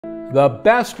The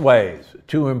best ways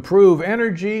to improve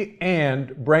energy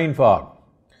and brain fog.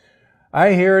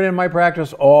 I hear it in my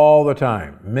practice all the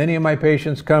time. Many of my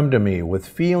patients come to me with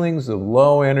feelings of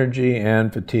low energy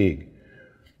and fatigue.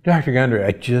 Dr. Gundry,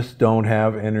 I just don't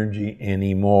have energy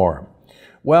anymore.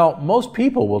 Well, most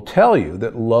people will tell you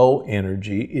that low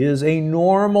energy is a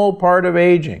normal part of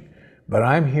aging, but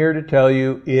I'm here to tell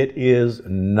you it is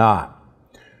not.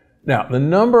 Now, the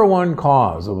number one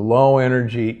cause of low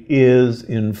energy is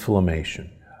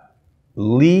inflammation.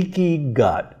 Leaky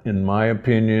gut, in my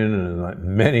opinion, and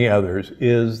many others,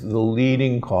 is the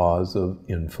leading cause of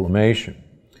inflammation.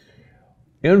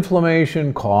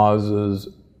 Inflammation causes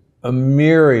a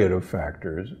myriad of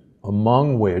factors,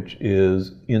 among which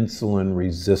is insulin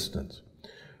resistance.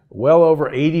 Well over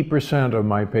 80% of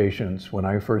my patients, when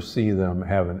I first see them,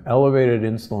 have an elevated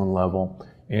insulin level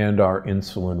and are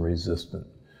insulin resistant.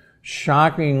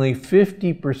 Shockingly,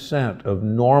 50% of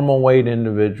normal weight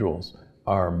individuals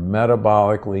are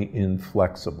metabolically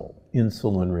inflexible,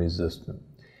 insulin resistant.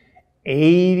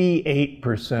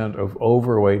 88% of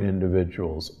overweight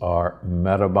individuals are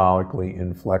metabolically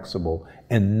inflexible,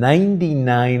 and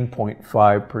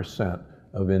 99.5%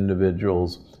 of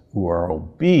individuals who are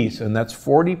obese, and that's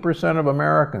 40% of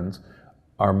Americans,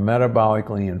 are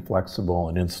metabolically inflexible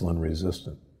and insulin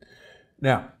resistant.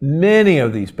 Now, many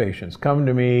of these patients come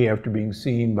to me after being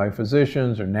seen by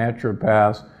physicians or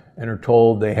naturopaths and are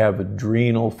told they have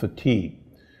adrenal fatigue.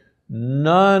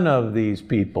 None of these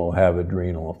people have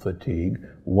adrenal fatigue.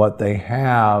 What they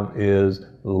have is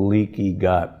leaky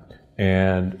gut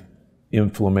and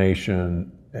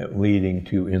inflammation leading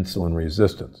to insulin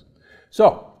resistance.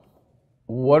 So,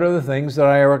 what are the things that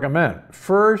I recommend?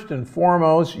 First and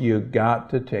foremost, you've got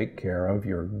to take care of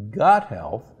your gut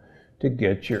health to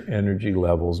get your energy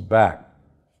levels back.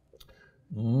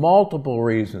 Multiple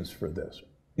reasons for this.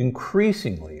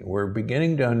 Increasingly, we're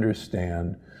beginning to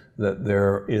understand that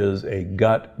there is a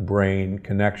gut-brain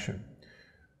connection.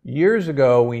 Years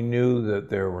ago, we knew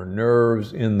that there were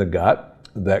nerves in the gut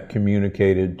that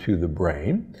communicated to the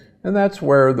brain, and that's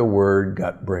where the word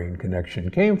gut-brain connection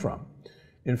came from.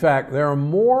 In fact, there are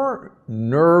more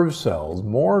nerve cells,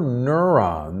 more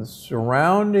neurons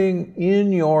surrounding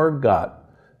in your gut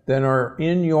than are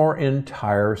in your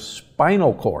entire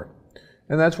spinal cord.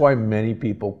 And that's why many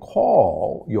people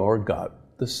call your gut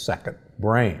the second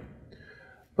brain.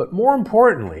 But more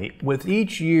importantly, with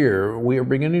each year, we are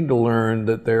beginning to learn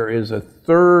that there is a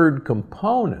third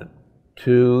component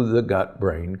to the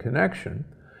gut-brain connection,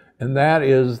 and that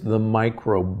is the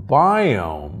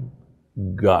microbiome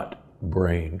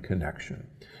gut-brain connection.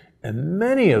 And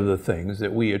many of the things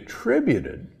that we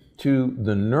attributed to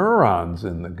the neurons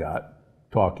in the gut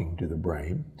talking to the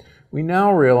brain, we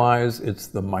now realize it's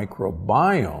the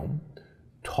microbiome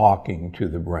talking to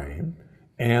the brain,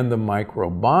 and the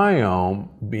microbiome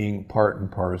being part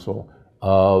and parcel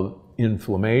of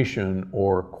inflammation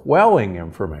or quelling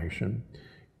inflammation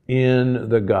in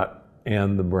the gut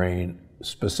and the brain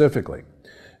specifically.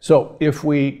 So if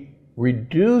we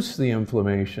reduce the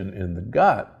inflammation in the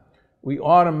gut, we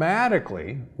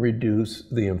automatically reduce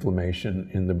the inflammation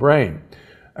in the brain.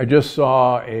 I just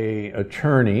saw an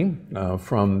attorney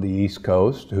from the East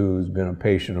Coast who's been a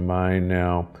patient of mine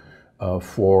now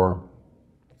for,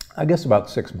 I guess, about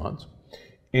 6 months.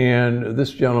 And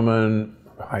this gentleman,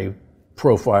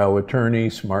 high-profile attorney,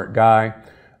 smart guy,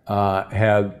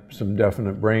 had some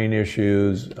definite brain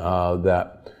issues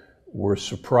that were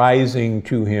surprising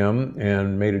to him,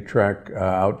 and made a trek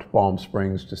out to Palm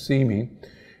Springs to see me.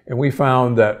 And we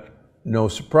found that, no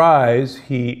surprise,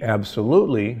 he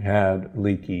absolutely had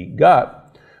leaky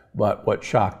gut, but what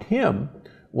shocked him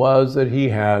was that he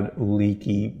had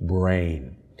leaky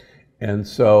brain. And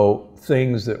so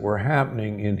things that were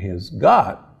happening in his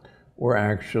gut were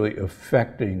actually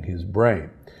affecting his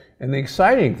brain. And the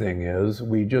exciting thing is,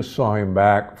 we just saw him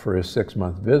back for his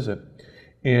 6-month visit,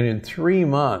 and in 3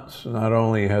 months, not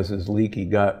only has his leaky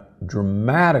gut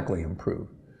dramatically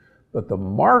improved, but the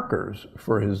markers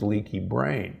for his leaky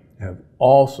brain have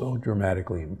also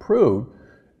dramatically improved.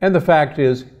 And the fact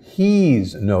is,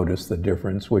 he's noticed the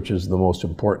difference, which is the most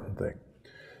important thing.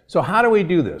 So how do we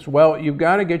do this? Well, you've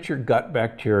got to get your gut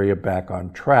bacteria back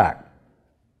on track.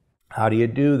 How do you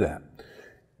do that?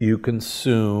 You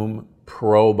consume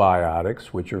probiotics,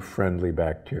 which are friendly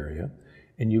bacteria,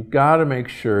 and you've got to make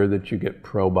sure that you get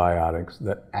probiotics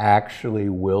that actually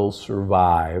will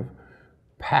survive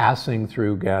passing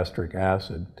through gastric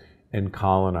acid and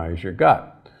colonize your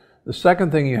gut. The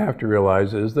second thing you have to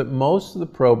realize is that most of the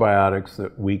probiotics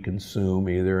that we consume,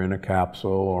 either in a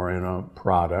capsule or in a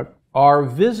product, are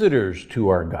visitors to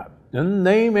our gut. And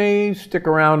they may stick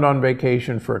around on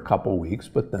vacation for a couple weeks,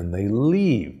 but then they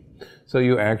leave. so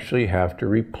you actually have to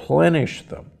replenish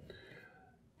them.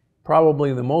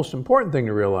 Probably the most important thing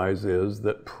to realize is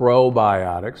that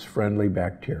probiotics, friendly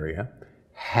bacteria,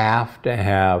 have to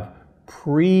have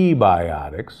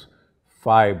prebiotics,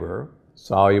 fiber,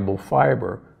 soluble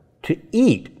fiber, to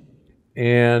eat.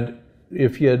 And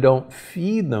if you don't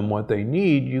feed them what they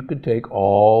need, you could take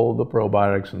all the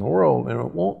probiotics in the world and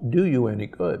it won't do you any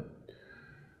good.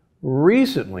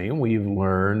 Recently, we've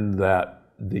learned that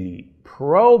the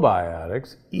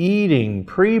probiotics, eating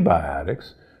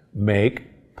prebiotics,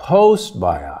 make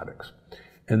postbiotics.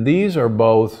 And these are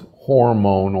both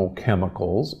hormonal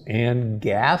chemicals and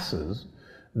gases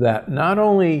that not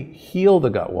only heal the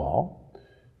gut wall,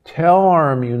 tell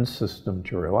our immune system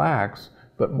to relax,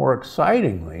 but more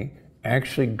excitingly,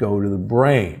 actually go to the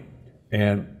brain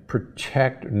and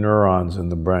protect neurons in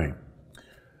the brain.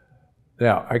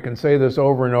 Now, I can say this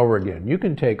over and over again. You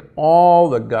can take all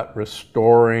the gut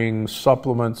restoring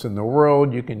supplements in the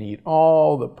world, you can eat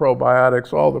all the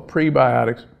probiotics, all the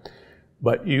prebiotics,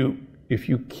 but if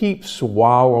you keep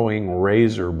swallowing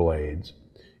razor blades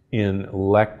in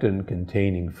lectin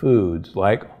containing foods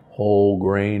like whole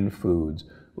grain foods,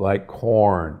 like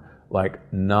corn, like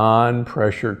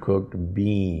non-pressure cooked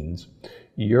beans,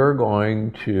 you're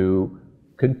going to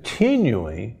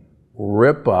continually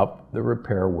rip up the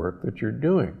repair work that you're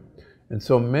doing. And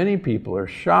so many people are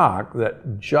shocked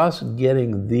that just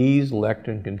getting these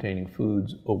lectin-containing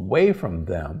foods away from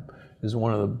them is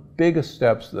one of the biggest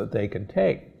steps that they can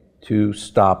take to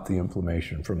stop the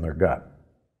inflammation from their gut.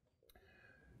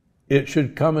 It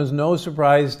should come as no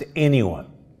surprise to anyone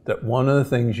that one of the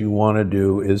things you want to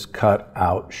do is cut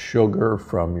out sugar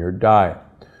from your diet.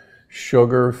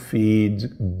 Sugar feeds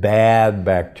bad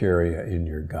bacteria in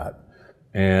your gut.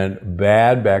 And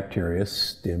bad bacteria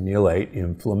stimulate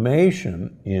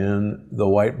inflammation in the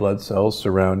white blood cells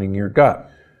surrounding your gut.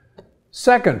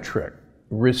 Second trick,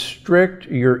 restrict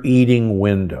your eating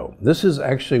window. This is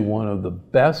actually one of the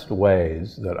best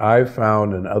ways that I've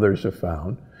found and others have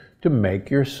found to make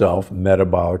yourself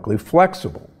metabolically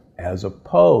flexible as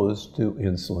opposed to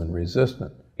insulin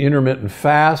resistant. Intermittent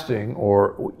fasting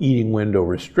or eating window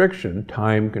restriction,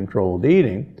 time-controlled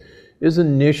eating, is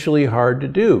initially hard to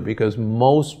do because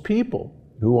most people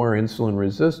who are insulin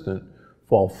resistant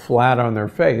fall flat on their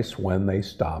face when they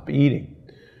stop eating.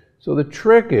 So the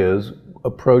trick is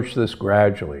approach this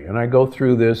gradually. And I go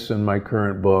through this in my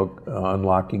current book,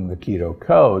 Unlocking the Keto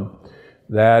Code.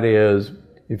 That is,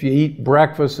 if you eat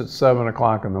breakfast at 7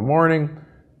 o'clock in the morning,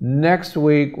 next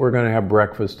week we're going to have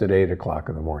breakfast at 8 o'clock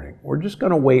in the morning. We're just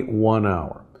going to wait 1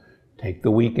 hour. Take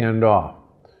the weekend off.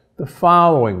 The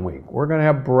following week, we're going to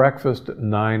have breakfast at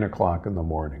 9 o'clock in the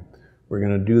morning. We're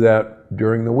going to do that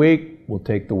during the week. We'll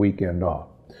take the weekend off.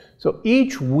 So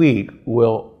each week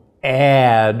we'll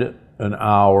add an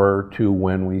hour to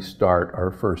when we start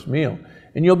our first meal.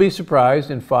 And you'll be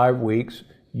surprised, in 5 weeks,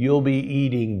 you'll be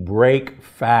eating break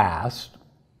fast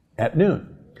at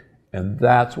noon. And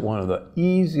that's one of the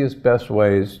easiest, best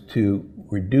ways to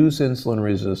reduce insulin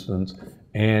resistance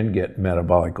and get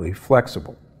metabolically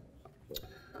flexible.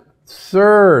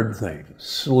 Third thing,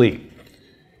 sleep.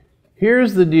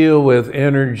 Here's the deal with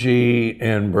energy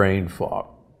and brain fog.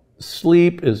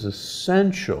 Sleep is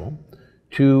essential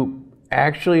to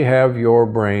actually have your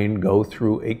brain go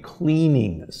through a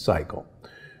cleaning cycle.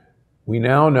 We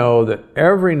now know that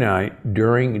every night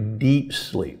during deep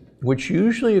sleep, which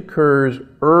usually occurs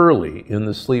early in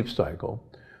the sleep cycle,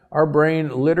 our brain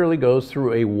literally goes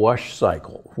through a wash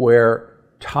cycle where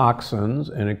toxins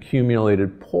and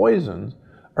accumulated poisons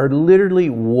are literally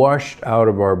washed out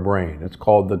of our brain. It's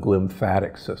called the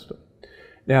glymphatic system.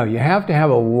 Now, you have to have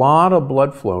a lot of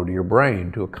blood flow to your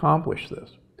brain to accomplish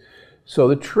this. So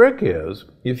the trick is,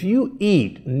 if you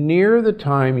eat near the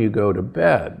time you go to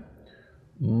bed,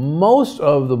 most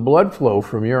of the blood flow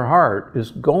from your heart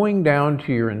is going down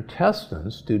to your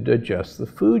intestines to digest the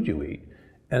food you eat,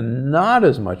 and not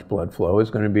as much blood flow is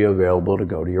going to be available to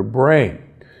go to your brain.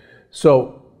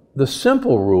 So the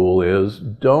simple rule is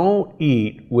don't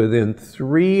eat within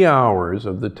 3 hours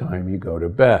of the time you go to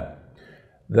bed.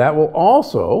 That will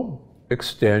also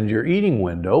extend your eating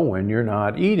window when you're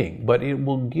not eating, but it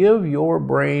will give your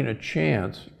brain a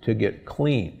chance to get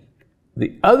clean.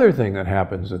 The other thing that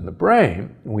happens in the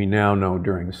brain, we now know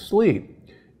during sleep,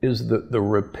 is that the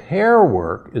repair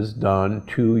work is done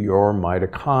to your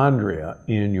mitochondria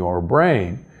in your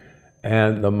brain,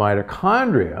 and the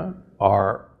mitochondria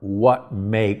are what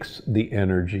makes the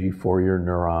energy for your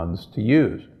neurons to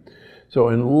use. So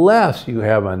unless you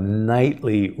have a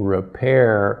nightly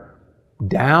repair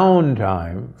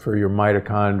downtime for your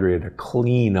mitochondria to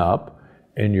clean up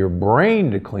and your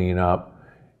brain to clean up,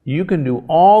 You can do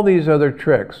all these other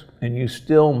tricks and you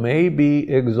still may be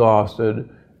exhausted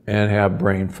and have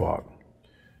brain fog.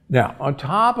 Now, on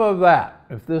top of that,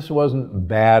 if this wasn't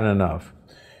bad enough,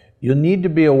 you'll need to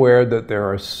be aware that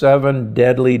there are 7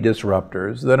 deadly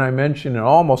disruptors that I mention in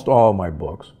almost all of my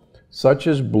books, such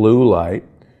as blue light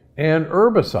and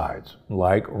herbicides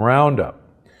like Roundup.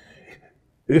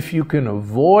 If you can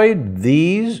avoid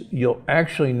these, you'll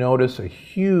actually notice a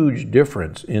huge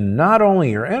difference in not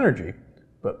only your energy,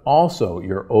 but also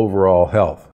your overall health.